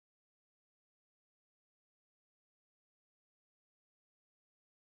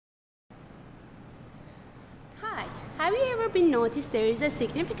Have you ever been noticed there is a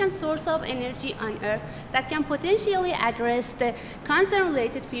significant source of energy on Earth that can potentially address the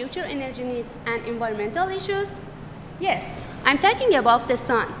concern-related future energy needs and environmental issues? Yes, I'm talking about the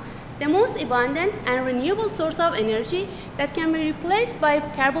sun, the most abundant and renewable source of energy that can be replaced by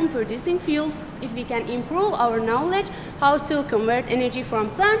carbon-producing fuels if we can improve our knowledge how to convert energy from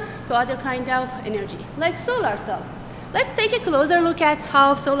sun to other kind of energy, like solar cell. Let's take a closer look at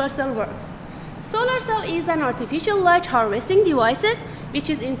how solar cell works. Solar cell is an artificial light harvesting device which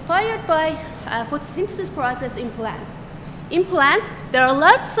is inspired by photosynthesis process in plants. In plants, there are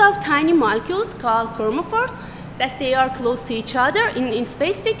lots of tiny molecules called chromophores that they are close to each other in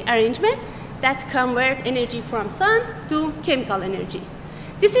specific arrangement that convert energy from sun to chemical energy.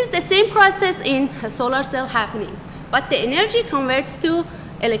 This is the same process in a solar cell happening, but the energy converts to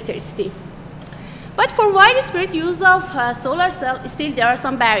electricity. But for widespread use of solar cell, still there are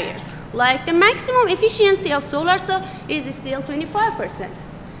some barriers. Like the maximum efficiency of solar cell is still 25%.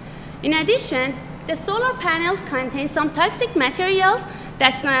 In addition, the solar panels contain some toxic materials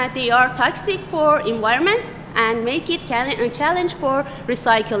that they are toxic for environment and make it a challenge for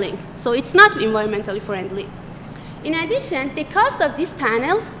recycling. So it's not environmentally friendly. In addition, the cost of these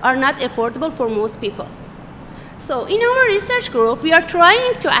panels are not affordable for most people. So in our research group, we are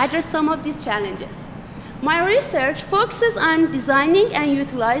trying to address some of these challenges. My research focuses on designing and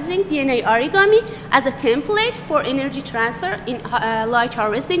utilizing DNA origami as a template for energy transfer in light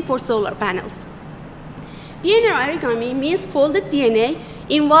harvesting for solar panels. DNA origami means folded DNA,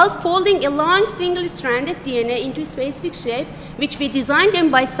 involves folding a long single-stranded DNA into a specific shape, which we designed them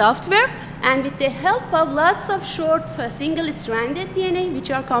by software, and with the help of lots of short single-stranded DNA,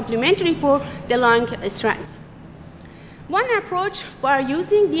 which are complementary for the long strands. One approach by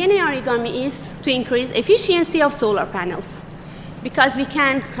using DNA origami is to increase efficiency of solar panels, because we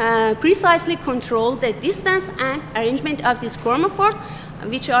can precisely control the distance and arrangement of these chromophores,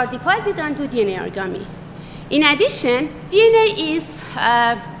 which are deposited onto DNA origami. In addition, DNA is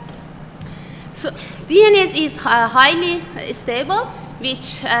highly stable,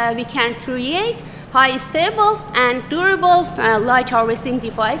 which we can create high stable and durable light harvesting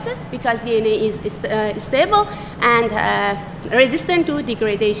devices because DNA is stable and resistant to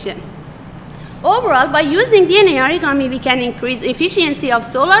degradation. Overall, by using DNA origami, we can increase efficiency of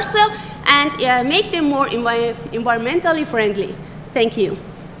solar cell and make them more environmentally friendly. Thank you.